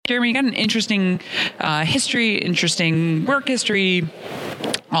Jeremy, you got an interesting history, interesting work history,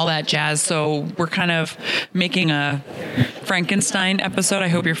 all that jazz. So we're kind of making a Frankenstein episode. I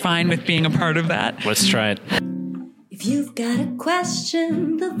hope you're fine with being a part of that. Let's try it. If you've got a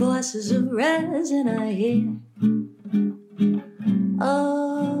question, the voices of resin are here.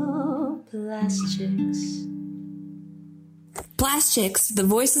 Oh, Plastics. Plastics, the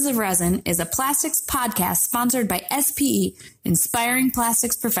Voices of Resin, is a plastics podcast sponsored by SPE, Inspiring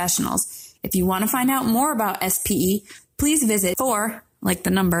Plastics Professionals. If you want to find out more about SPE, please visit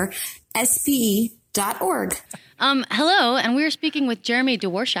SPE.org. Hello, and we're speaking with Jeremy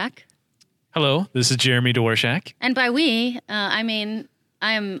Dworshak. Hello, this is Jeremy Dworshak. And by we, I mean,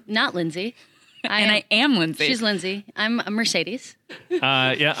 I am not Lindsay. I am Lindsay. She's Lindsay. I'm a Mercedes.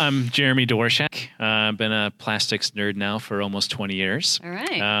 I'm Jeremy Dworshak. I've been a plastics nerd now for almost 20 years. All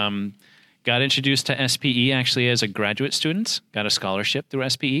right. Got introduced to SPE actually as a graduate student. Got a scholarship through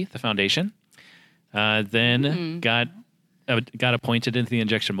SPE, the foundation. Then got appointed into the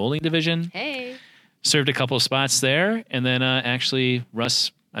injection molding division. Hey. Served a couple of spots there. And then I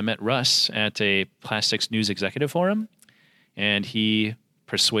met Russ at a plastics news executive forum. And he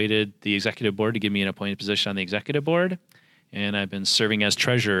persuaded the executive board to give me an appointed position on the executive board, and I've been serving as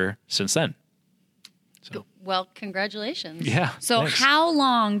treasurer since then. So, well, congratulations. Yeah. So thanks. how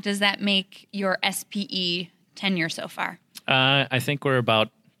long does that make your SPE tenure so far? I think we're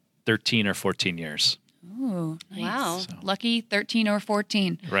about 13 or 14 years. Ooh, nice. Wow. So. Lucky 13 or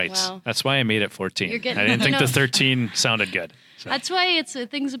 14. Right. Wow. That's why I made it 14. You're getting- I didn't think No. the 13 sounded good. So. That's why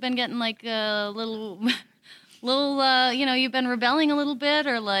things have been getting like a little, you've been rebelling a little bit,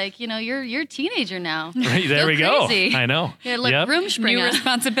 or like, you're a teenager now. Right, there we go. Crazy. I know. You're like Yep. New Rumspringa.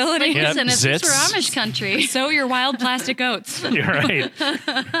 responsibility. Like, Yep. listen, if this were Zits. Amish country, Sow your wild plastic oats. You're right.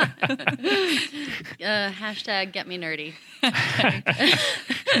 hashtag get me nerdy.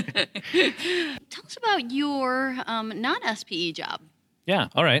 Tell us about your not SPE job. Yeah.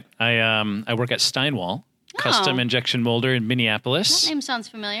 All right. I work at Steinwall, custom injection molder in Minneapolis. That name sounds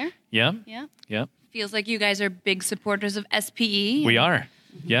familiar. Yeah. Yeah. Yeah. Feels like you guys are big supporters of SPE. We are.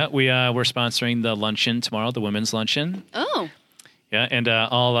 Yeah. We're sponsoring the luncheon tomorrow, the women's luncheon. Oh, Yeah, and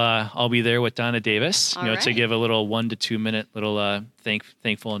I'll be there with Donna Davis, All to right. give a little 1 to 2 minute little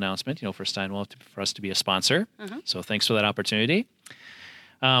thankful announcement, for Steinwall for us to be a sponsor. So thanks for that opportunity.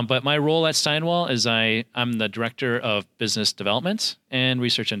 But my role at Steinwall is I'm the director of business development and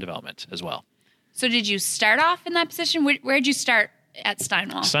research and development as well. So did you start off in that position? Where did you start at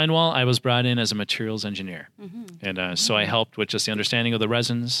Steinwall? Steinwall, I was brought in as a materials engineer, and so I helped with just the understanding of the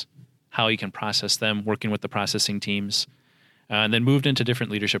resins, how you can process them, working with the processing teams. And then moved into different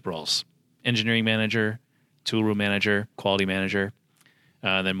leadership roles: engineering manager, tool room manager, quality manager.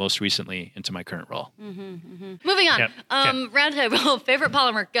 Then most recently into my current role. moving on. Yep. Round table. Favorite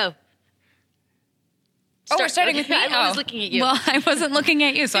polymer. Go. We're starting with me. I was looking at you. Well, I wasn't looking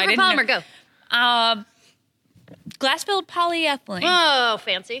at you, so Favorite I didn't polymer. know. Go. Glass-filled polyethylene. Oh,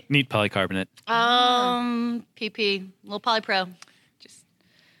 fancy. Neat polycarbonate. PP. Little polypro. Just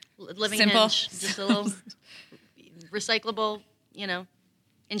living Simple. hinge. Just a little recyclable.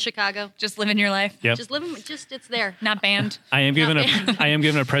 In Chicago. Just living your life. Yep. Just living. Just it's there. Not banned. I am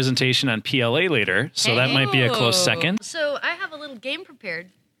giving a presentation on PLA later, so that might be a close second. So I have a little game prepared,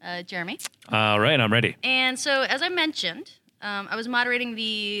 Jeremy. All right, I'm ready. And so, as I mentioned, I was moderating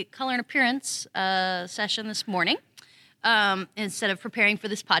the color and appearance session this morning instead of preparing for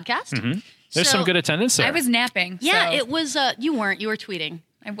this podcast. There's some good attendance there. I was napping. Yeah, so it was. You weren't. You were tweeting.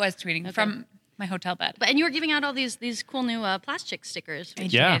 I was tweeting from my hotel bed. And you were giving out all these cool new plastic stickers.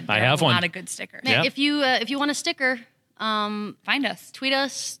 Yeah, did. I There are have a one. lot of good stickers. Yeah. If you want a sticker, Find us. tweet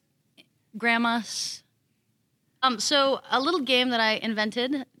us, gram us. So a little game that I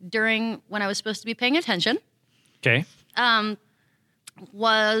invented during when I was supposed to be paying attention Okay.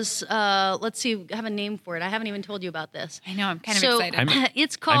 was let's see, I have a name for it. I haven't even told you about this. I know. I'm kind of So excited.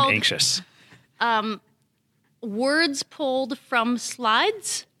 it's I'm called anxious. Words Pulled from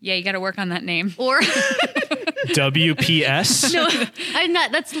Slides, Yeah, you got to work on that name. or WPS. no, I'm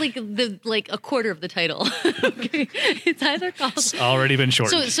not. That's like a quarter of the title. Okay. It's either called. It's already been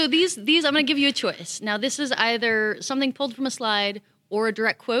shortened. So these I'm going to give you a choice. Now this is either something pulled from a slide or a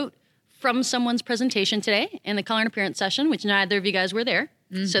direct quote from someone's presentation today in the color and appearance session, which neither of you guys were there.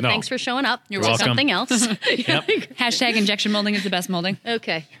 So No. thanks for showing up. You're to welcome. Something else. Yep. Hashtag injection molding is the best molding.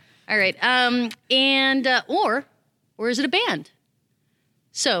 Okay. All right. Or is it a band?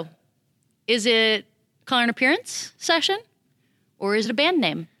 So, is it color and appearance session, or is it a band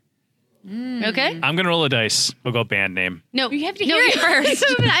name? Okay. I'm going to roll a dice. We'll go band name. No, You have to hear it first.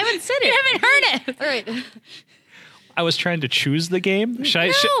 I haven't said it. You haven't heard it. All right. I was trying to choose the game. Should I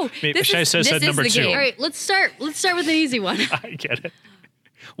have said number 2? All right, let's start with an easy one. I get it.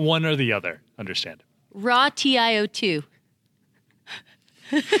 One or the other. Understand. Raw TiO2.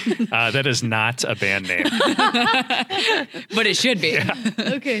 That is not a band name. But it should be.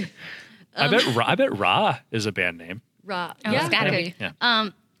 Okay. I bet Ra is a band name. Raw. Oh, it's gotta be. Yeah.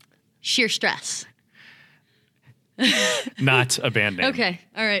 Sheer stress. Not a band name. Okay.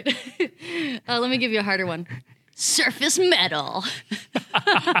 All right. Let me give you a harder one. Surface metal.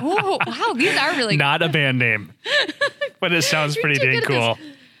 Oh, wow, these are really Not a band name. But it sounds pretty too dang good at cool.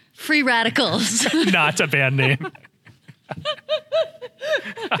 Free radicals. Not a band name.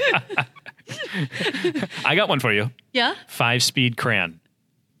 I got one for you. Yeah. 5-speed crayon.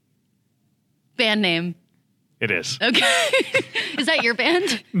 Band name. It is. Okay. Is that your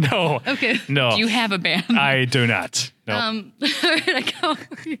band? No. Okay. No. Do you have a band? I do not. No. All right, I go.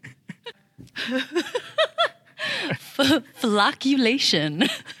 Flocculation.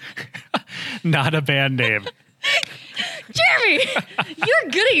 Not a band name. Jeremy,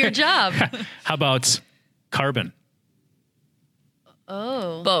 you're good at your job. How about carbon?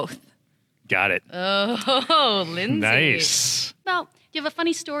 Oh. Both. Got it. Oh, Lindsay. Nice. Well, do you have a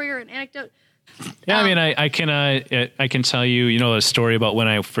funny story or an anecdote? Yeah, I mean, I can tell you, a story about when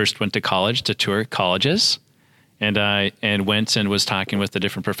I first went to college to tour colleges, and went and was talking with the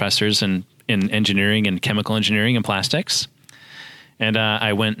different professors in engineering and chemical engineering and plastics, and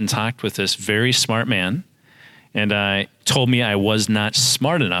I went and talked with this very smart man, and told me I was not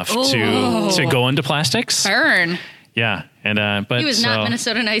smart enough to go into plastics. Burn. Yeah, and but He was not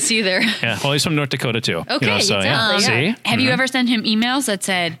Minnesota nice either. Yeah, well, he's from North Dakota too. Okay, so yeah. exactly, yeah. See, Have you ever sent him emails that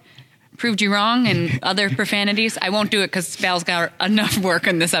said, proved you wrong and other profanities? I won't do it because Val's got enough work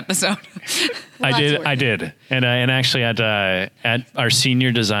in this episode. I did. And actually at our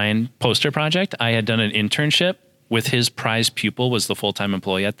senior design poster project, I had done an internship with his prize pupil, was the full-time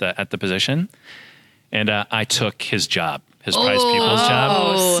employee at the position. And I took his job, his prize pupil's job.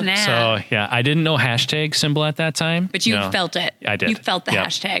 Oh, snap. So yeah, I didn't know hashtag symbol at that time. But you felt it. I did. You felt the Yep.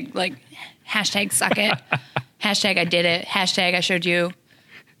 hashtag, like hashtag suck it. Hashtag I did it. Hashtag I showed you.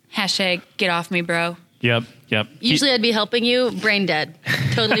 Hashtag get off me, bro. Yep. Usually I'd be helping you. Brain dead.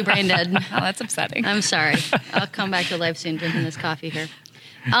 Totally brain dead. Oh, that's upsetting. I'm sorry. I'll come back to life soon drinking this coffee here.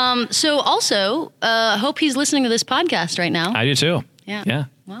 So also, hope he's listening to this podcast right now. I do too. Yeah. Yeah.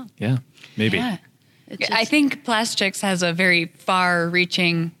 Wow. Yeah. Maybe. Yeah. It's I just- think Plastics has a very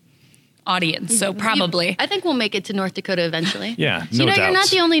far-reaching audience, so probably. I think we'll make it to North Dakota eventually. Yeah, So, no you're not doubt.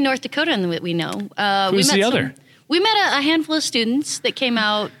 the only North Dakotan that we know. Who's the other? We met a handful of students that came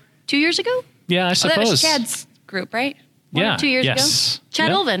out 2 years ago. Yeah, I Oh, that suppose. was Chad's group, right? Yeah. 2 years yes. ago. Chad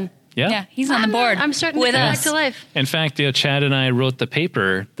Yep. Ulvin. Yeah. He's on the board. I'm starting to with come us. back to life. In fact, Chad and I wrote the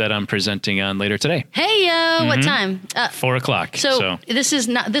paper that I'm presenting on later today, Hey, what time? 4:00. So this is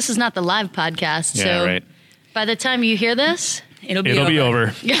not the live podcast. Yeah, so right. by the time you hear this, It'll be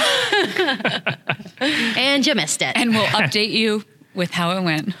over. and you missed it. And we'll update you with how it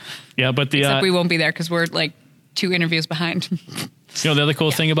went. Yeah, but the Except we won't be there because we're like 2 interviews behind. the other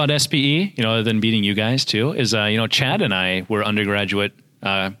cool thing about SPE, other than meeting you guys too, is Chad and I were undergraduate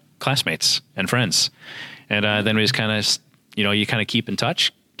classmates and friends, and then we just kind of you kind of keep in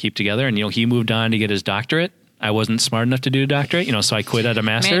touch, keep together, and he moved on to get his doctorate. I wasn't smart enough to do a doctorate, so I quit at a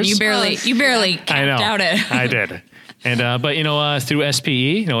master's. Man, you barely capped I know. out it. I did. And but through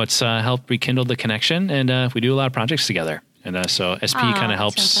SPE, it's helped rekindle the connection, and we do a lot of projects together. And so SPE kind of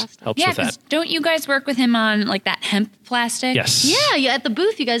helps fantastic. Yeah, with that. 'cause don't you guys work with him on like that hemp plastic? Yes. Yeah, at the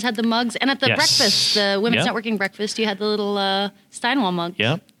booth, you guys had the mugs, and at the Yes. breakfast, the Women's Yep. Networking breakfast, you had the little Steinwall mugs.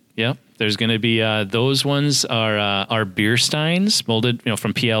 Yep. There's going to be those ones are beer steins molded,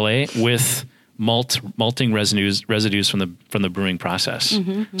 from PLA with malting residues from the brewing process.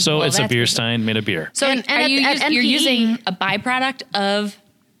 So Well, it's a that's beer good. stein made of beer. So And are at you're NPE using a byproduct of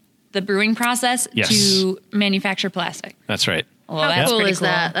the brewing process Yes. to manufacture plastic. That's right. Well, How that's cool pretty is cool.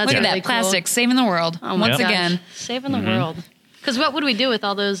 that? That's Look at really that cool. plastic saving the world Oh my once gosh. again. Saving the world. Because what would we do with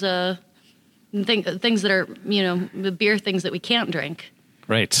all those things that are, the beer things that we can't drink?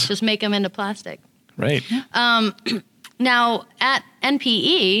 Right. Just make them into plastic. Right. Now, at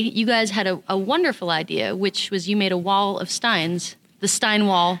NPE, you guys had a wonderful idea, which was you made a wall of steins, the Stein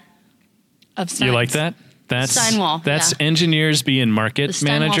Wall. Of You science. like that? That's Steinwall, That's yeah. engineers being The market Steinwall,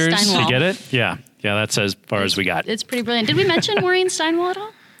 managers. Steinwall. You get it? Yeah. That's as far as we got. It's pretty brilliant. Did we mention Maureen Steinwall at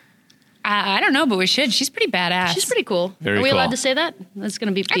all? I don't know, but we should. She's pretty badass. She's pretty cool. Very Are we cool. allowed to say that? That's going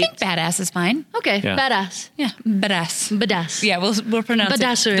to be I think beeped. badass is fine. Okay, Yeah. badass. Yeah, badass. Badass. Yeah, we'll pronounce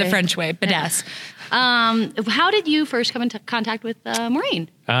Badasserie. it the French way. Badass. How did you first come into contact with Maureen?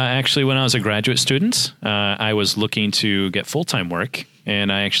 Actually, when I was a graduate student, I was looking to get full-time work,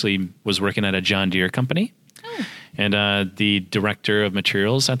 and I actually was working at a John Deere company. And the director of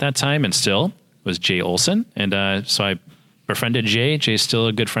materials at that time, and still, was Jay Olson. And so I befriended Jay. Jay's still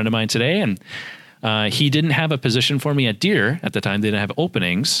a good friend of mine today. And he didn't have a position for me at Deere at the time. They didn't have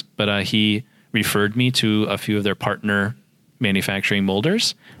openings, but he referred me to a few of their partner manufacturing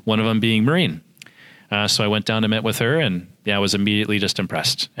molders, one of them being Maureen. So I went down and met with her, and I was immediately just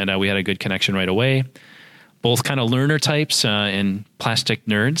impressed. And we had a good connection right away. Both kind of learner types and plastic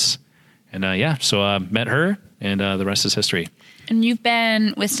nerds. And so met her, and the rest is history. And you've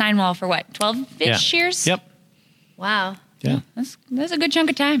been with Steinwall for what, 12-ish years? Yep. Wow. Yeah. That's a good chunk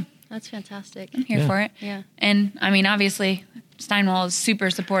of time. That's fantastic. I'm here for it. Yeah. And I mean, obviously, Steinwall is super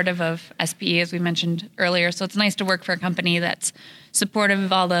supportive of SPE, as we mentioned earlier. So it's nice to work for a company that's supportive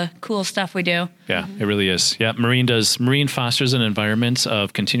of all the cool stuff we do. Yeah, it really is. Yeah, Maureen fosters an environment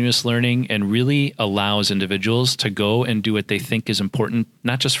of continuous learning and really allows individuals to go and do what they think is important,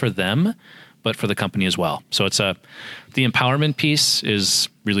 not just for them, but for the company as well. So it's the empowerment piece is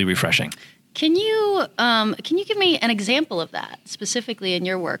really refreshing. Can you give me an example of that specifically in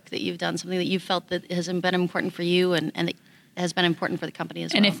your work that you've done, something that you felt that has been important for you and that has been important for the company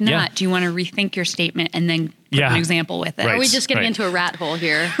as well? And if not, Yeah. do you want to rethink your statement and then put Yeah. an example with it? Right. Are we just getting Right. into a rat hole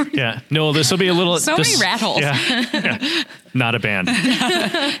here? Yeah, no, this will be a little... So many rat holes. Yeah. Not a band.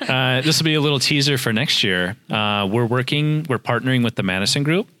 This will be a little teaser for next year. We're partnering with the Madison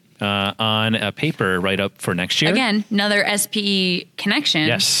Group on a paper write-up for next year. Again, another SPE connection.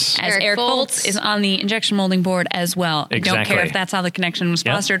 Yes. As Eric Eric Foltz Foltz is on the injection molding board as well. I don't Exactly. care if that's how the connection was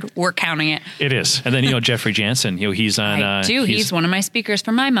Yep. fostered. We're counting it. It is. And then, Jeffrey Jansen, he's on... I do. He's one of my speakers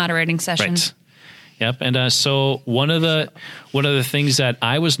for my moderating session. Right. Yep. And so one of the things that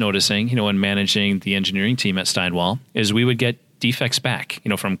I was noticing, when managing the engineering team at Steinwall, is we would get defects back,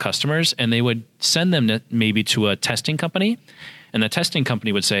 from customers, and they would send them maybe to a testing company, and the testing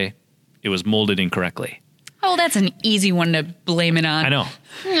company would say it was molded incorrectly. Oh, that's an easy one to blame it on. I know.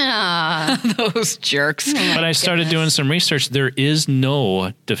 Those jerks. But I started doing some research. There is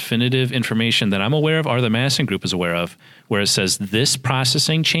no definitive information that I'm aware of, or the Madison Group is aware of, where it says this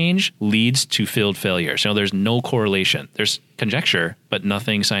processing change leads to field failures. There's no correlation. There's conjecture, but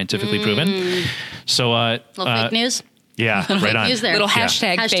nothing scientifically proven. So, Little fake news. Yeah, right Fake on. news there. Little Yeah.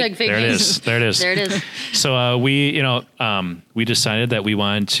 hashtag. Hashtag fake There it news. is. There it is. There it is. So we decided that we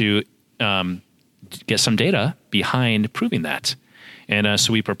wanted to get some data behind proving that. And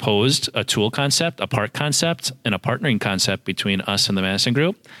so we proposed a tool concept, a part concept, and a partnering concept between us and the Madison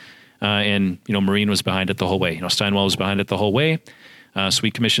Group. And Maureen was behind it the whole way. Steinwall was behind it the whole way. So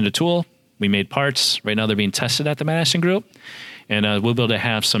we commissioned a tool. We made parts. Right now they're being tested at the Madison Group. And we'll be able to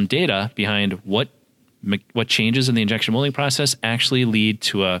have some data behind what changes in the injection molding process actually lead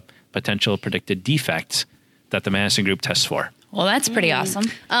to a potential predicted defect that the Madison Group tests for. Well, that's pretty awesome.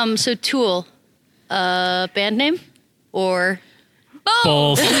 So Tool, band name or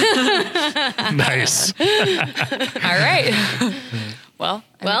Both. Nice. All right. Well,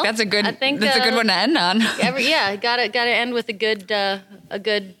 I think that's a good one to end on. gotta end with a good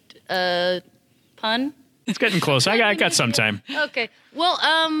pun. It's getting close. I got some time. Okay. Well,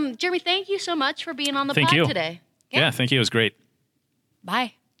 Jeremy, thank you so much for being on the Thank pod you. today. Yeah, thank you. It was great.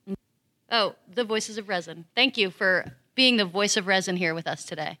 Bye. Oh, the Voices of Resin. Thank you for being the voice of resin here with us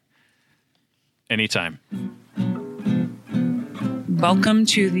today. Anytime. Welcome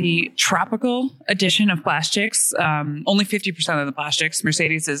to the tropical edition of plastics. Only 50% of the plastics.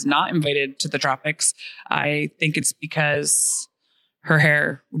 Mercedes is not invited to the tropics. I think it's because her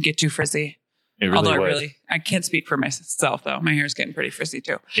hair would get too frizzy. It really Although would. I can't speak for myself though. My hair is getting pretty frizzy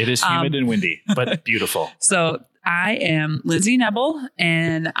too. It is humid and windy, but beautiful. So I am Lindsay Nebel,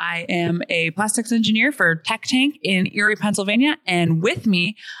 and I am a plastics engineer for Tech Tank in Erie, Pennsylvania. And with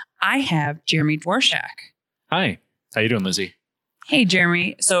me, I have Jeremy Dworshak. Hi. How you doing, Lizzie? Hey,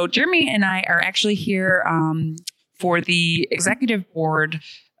 Jeremy. So Jeremy and I are actually here for the executive board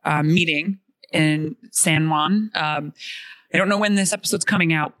meeting in San Juan. I don't know when this episode's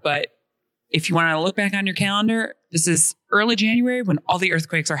coming out, but if you want to look back on your calendar, this is early January when all the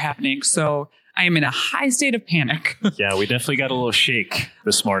earthquakes are happening. So I am in a high state of panic. Yeah, we definitely got a little shake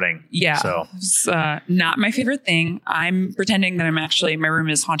this morning. Yeah. So It's not my favorite thing. I'm pretending that my room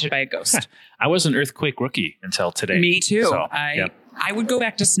is haunted by a ghost. I was an earthquake rookie until today. Me too. So, I would go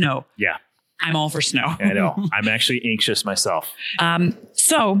back to snow. yeah, I'm all for snow. I know. I'm actually anxious myself.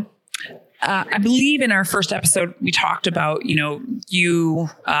 So I believe in our first episode, we talked about,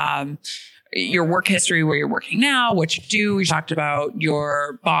 your work history, where you're working now, what you do. We talked about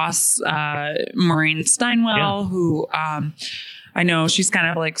your boss, Maureen Steinwell, who I know she's kind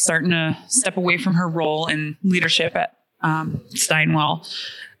of like starting to step away from her role in leadership at Steinwell.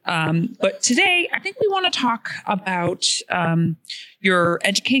 But today, I think we want to talk about your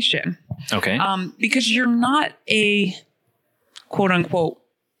education. Okay. Because you're not a quote unquote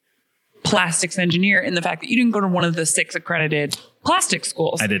plastics engineer in the fact that you didn't go to one of the 6 accredited plastic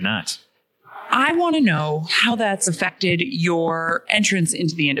schools. I did not. I want to know how that's affected your entrance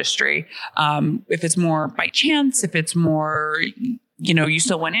into the industry. If it's more by chance, if it's more, you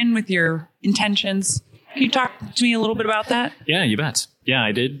still went in with your intentions. Can you talk to me a little bit about that? Yeah, you bet. Yeah,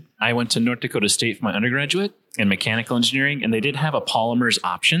 I did. I went to North Dakota State for my undergraduate in mechanical engineering, and they did have a polymers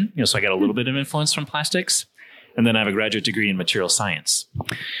option. So I got a little bit of influence from plastics. And then I have a graduate degree in material science.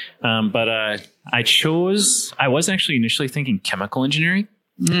 But I was actually initially thinking chemical engineering.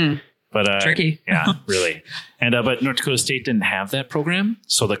 But tricky. Yeah, really. And but North Dakota State didn't have that program.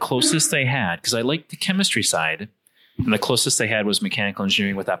 So the closest they had, because I liked the chemistry side, and the closest they had was mechanical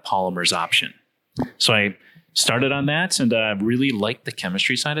engineering with that polymers option. So I started on that and really liked the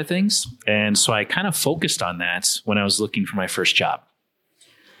chemistry side of things. And so I kind of focused on that when I was looking for my first job.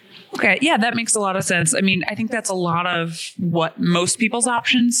 Okay. Yeah, that makes a lot of sense. I mean, I think that's a lot of what most people's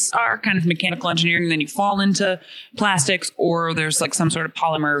options are, kind of mechanical engineering. Then you fall into plastics, or there's like some sort of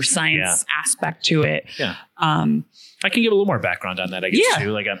polymer science aspect to it. Yeah. I can give a little more background on that, I guess,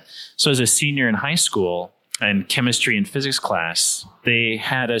 too. So as a senior in high school in chemistry and physics class, they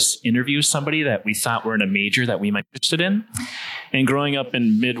had us interview somebody that we thought were in a major that we might be interested in. And growing up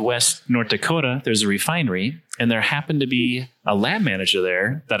in Midwest North Dakota, there's a refinery, and there happened to be a lab manager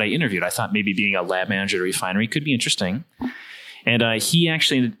there that I interviewed. I thought maybe being a lab manager at a refinery could be interesting. And he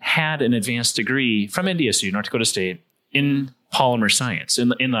actually had an advanced degree from NDSU, North Dakota State, in polymer science, in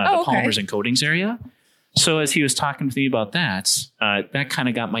the polymers and coatings area. So as he was talking to me about that, that kind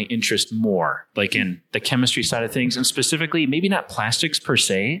of got my interest more, like in the chemistry side of things, and specifically maybe not plastics per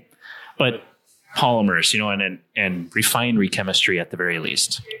se, but polymers, and refinery chemistry at the very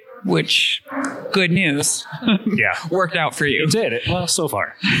least. Which, good news. Yeah. Worked out for you. It did it. Well, so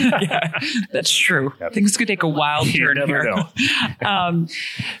far. Yeah, that's true. Yep. Things could take a wild turn here.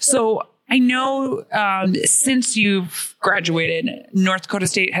 So I know since you've graduated, North Dakota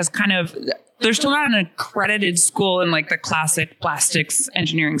State has they're still not an accredited school in like the classic plastics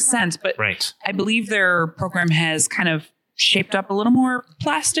engineering sense, but right. I believe their program has kind of shaped up a little more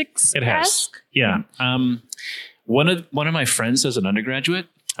plastics. It has. Yeah. One of my friends as an undergraduate,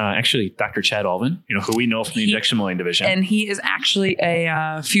 actually Dr. Chad Alvin, who we know from the injection molding division. And he is actually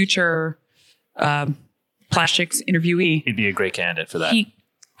a future plastics interviewee. He'd be a great candidate for that. He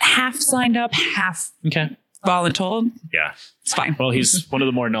half signed up, half voluntold. Yeah. It's fine. Well, he's one of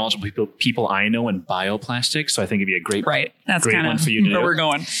the more knowledgeable people I know in bioplastics, so I think it'd be a great, That's great one for you to do. Where we're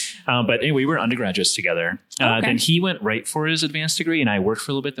going. But anyway, we were undergraduates together. Then he went right for his advanced degree, and I worked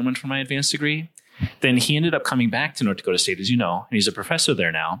for a little bit, then went for my advanced degree. Then he ended up coming back to North Dakota State, as you know, and he's a professor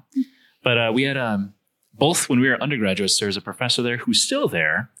there now. But we had both, when we were undergraduates, there's a professor there who's still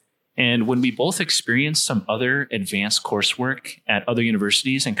there. And when we both experienced some other advanced coursework at other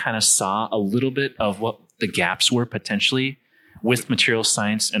universities and kind of saw a little bit of what the gaps were potentially with material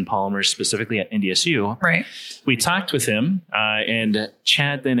science and polymers, specifically at NDSU, we talked with him, and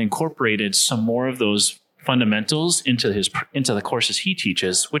Chad then incorporated some more of those fundamentals into the courses he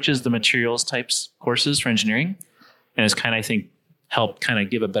teaches, which is the materials types courses for engineering, and has kind of, I think, helped kind of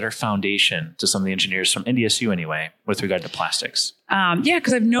give a better foundation to some of the engineers from NDSU anyway, with regard to plastics.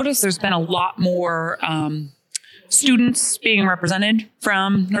 Because I've noticed there's been a lot more students being represented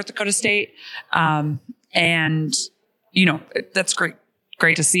from North Dakota State. And, that's great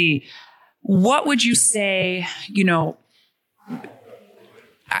to see. What would you say,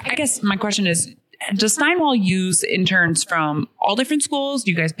 I guess my question is, does Steinwell use interns from all different schools?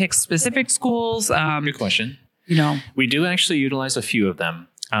 Do you guys pick specific schools? Good question. We do actually utilize a few of them.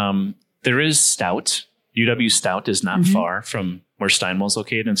 There is Stout. UW Stout is not far from where Steinwell's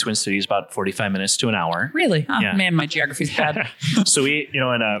located in Twin Cities, about 45 minutes to an hour. Really? Oh, yeah. Man, my geography's bad. So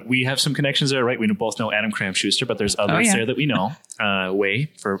we have some connections there, right? We both know Adam Kramschuster, but there's others there that we know.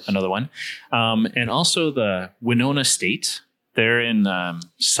 Way for another one. And also the Winona State. They're in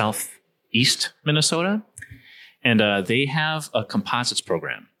southeast Minnesota. And they have a composites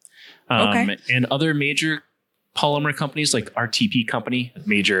program. And other major polymer companies like RTP company,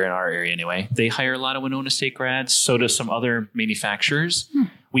 major in our area anyway, they hire a lot of Winona State grads. So do some other manufacturers.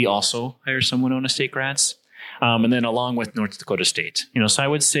 We also hire some Winona State grads. And then along with North Dakota State. So I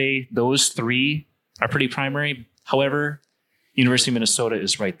would say those three are pretty primary. However, University of Minnesota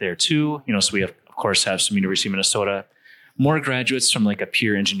is right there too. So we have, of course, have some University of Minnesota, more graduates from like a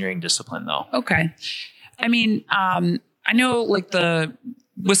pure engineering discipline though. Okay. I mean, I know like the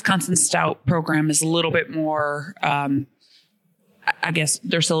Wisconsin Stout program is a little bit more, I guess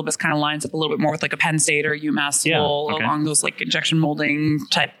their syllabus kind of lines up a little bit more with like a Penn State or UMass school along those like injection molding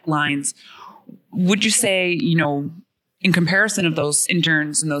type lines. Would you say, in comparison of those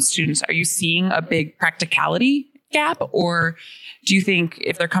interns and those students, are you seeing a big practicality gap? Or do you think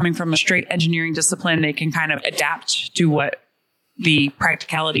if they're coming from a straight engineering discipline, they can kind of adapt to what the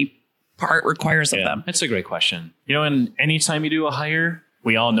practicality part requires of them? That's a great question. And anytime you do a hire,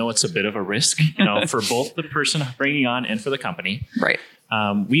 we all know it's a bit of a risk, for both the person bringing on and for the company. Right.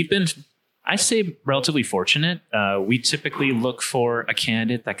 We've been, I say, relatively fortunate. We typically look for a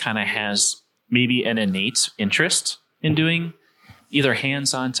candidate that kind of has maybe an innate interest in doing either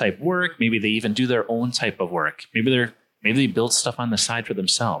hands-on type work. Maybe they even do their own type of work. Maybe they build stuff on the side for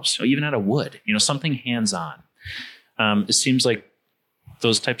themselves, or even out of wood. Something hands-on. It seems like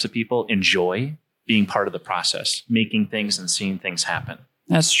those types of people enjoy being part of the process, making things and seeing things happen.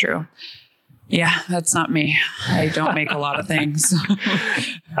 That's true. Yeah, that's not me. I don't make a lot of things.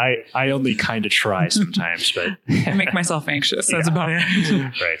 I only kind of try sometimes, but I make myself anxious. That's about it.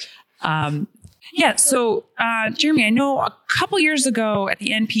 Right. Yeah. So, Jeremy, I know a couple years ago at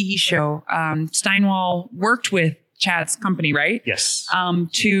the NPE show, Steinwall worked with Chad's company, right? Yes.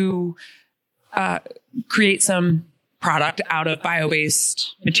 To create some product out of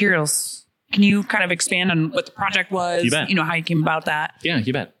bio-based materials. Can you kind of expand on what the project was? You bet. How you came about that? Yeah,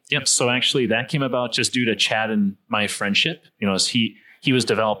 you bet. Yep. So actually that came about just due to Chad and my friendship. As he was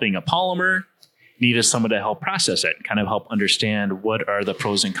developing a polymer, needed someone to help process it, kind of help understand what are the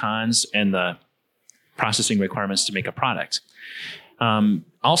pros and cons and the processing requirements to make a product.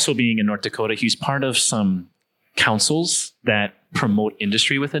 Also being in North Dakota, he's part of some councils that promote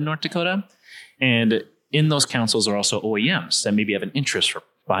industry within North Dakota. And in those councils are also OEMs that maybe have an interest for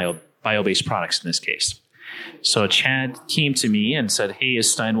bio-based products in this case. So Chad came to me and said, hey, is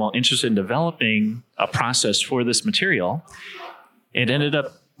Steinwall interested in developing a process for this material? We ended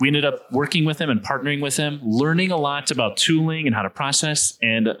up working with him and partnering with him, learning a lot about tooling and how to process.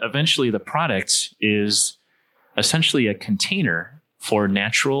 And eventually the product is essentially a container for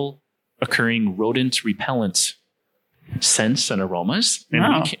natural occurring rodent repellent scents and aromas.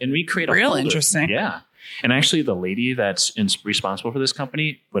 And we create a real folder. Interesting. Yeah. And actually the lady that's responsible for this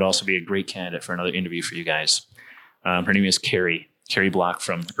company would also be a great candidate for another interview for you guys. Her name is Carrie Block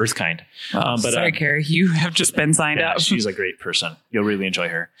from Earthkind. Sorry, Carrie, you have just been signed up. She's a great person. You'll really enjoy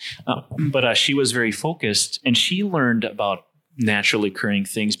her. But she was very focused and she learned about naturally occurring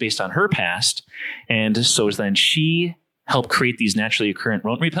things based on her past. And so then she helped create these naturally occurring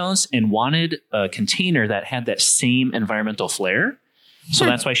rodent repellents and wanted a container that had that same environmental flair. So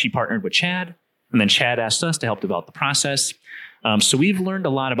that's why she partnered with Chad. And then Chad asked us to help develop the process. So we've learned a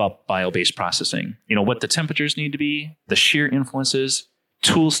lot about bio-based processing, what the temperatures need to be, the shear influences,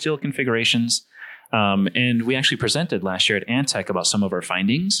 tool steel configurations. And we actually presented last year at Antec about some of our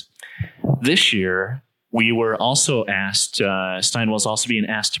findings. This year, we were also asked, Steinwall's also being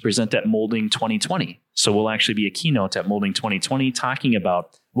asked to present at Molding 2020. So we'll actually be a keynote at Molding 2020 talking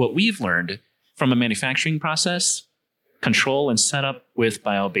about what we've learned from a manufacturing process, control and setup with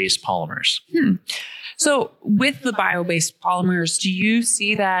bio-based polymers. So with the bio-based polymers, do you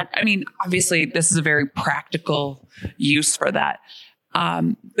see that? I mean, obviously this is a very practical use for that.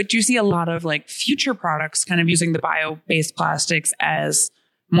 But do you see a lot of like future products kind of using the bio-based plastics as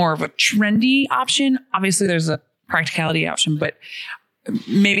more of a trendy option? Obviously there's a practicality option, but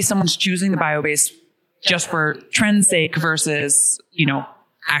maybe someone's choosing the bio-based just for trend's sake versus,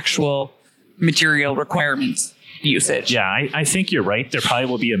 actual material requirements usage. Yeah, I think you're right. There probably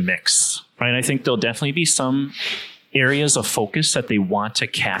will be a mix, right? I think there'll definitely be some areas of focus that they want to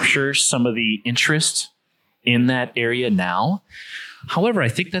capture some of the interest in that area now. However, I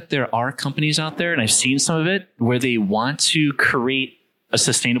think that there are companies out there, and I've seen some of it, where they want to create a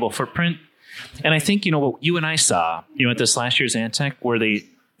sustainable footprint. And I think, what you and I saw, at this last year's Antec, where the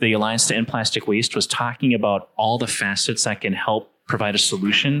Alliance to End Plastic Waste was talking about all the facets that can help provide a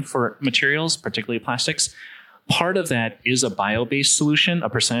solution for materials, particularly plastics. Part of that is a bio-based solution, a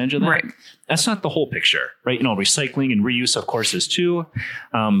percentage of that. Right. That's not the whole picture, right? Recycling and reuse, of course, is too.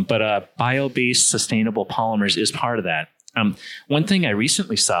 But bio-based sustainable polymers is part of that. One thing I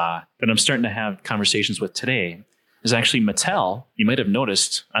recently saw that I'm starting to have conversations with today is actually Mattel. You might have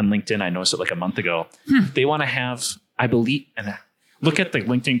noticed on LinkedIn, I noticed it like a month ago. They want to have, I believe, and look at the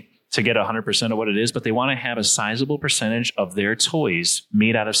LinkedIn to get 100% of what it is, but they want to have a sizable percentage of their toys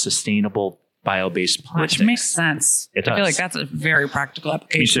made out of sustainable bio-based plastics. Which makes sense. It I feel does. like that's a very practical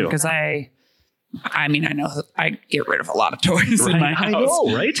application Me too. because I know I get rid of a lot of toys in my house. I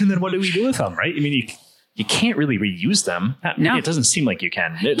know, right? And then what do we do with them, right? I mean, you can't really reuse them. No. It doesn't seem like you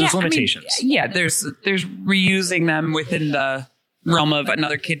can. There's limitations. There's reusing them within the realm of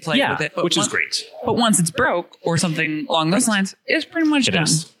another kid playing with it. Which is great. But once it's broke or something along those lines, it's pretty much It done.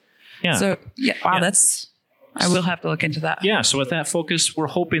 is. Yeah. So I will have to look into that. Yeah. So with that focus, we're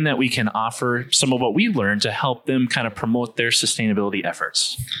hoping that we can offer some of what we learned to help them kind of promote their sustainability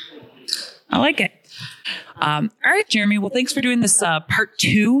efforts. I like it. All right, Jeremy. Well, thanks for doing this part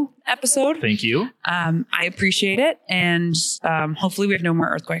 2 episode. Thank you. I appreciate it. And hopefully we have no more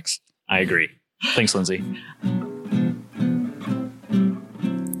earthquakes. I agree. Thanks, Lindsay.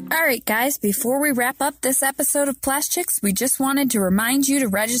 All right, guys, before we wrap up this episode of Plastics, we just wanted to remind you to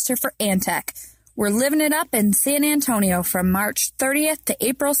register for Antec. We're living it up in San Antonio from March 30th to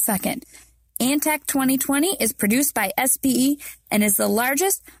April 2nd. Antec 2020 is produced by SPE and is the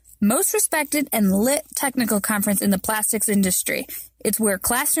largest, most respected, and lit technical conference in the plastics industry. It's where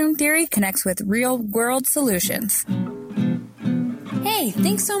classroom theory connects with real-world solutions. Hey,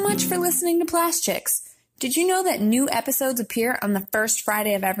 thanks so much for listening to Plastics. Did you know that new episodes appear on the first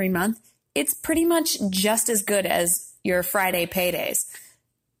Friday of every month? It's pretty much just as good as your Friday paydays.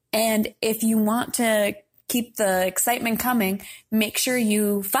 And if you want to keep the excitement coming, make sure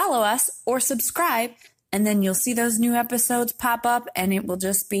you follow us or subscribe, and then you'll see those new episodes pop up, and it will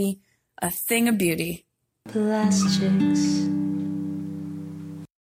just be a thing of beauty. Plastics.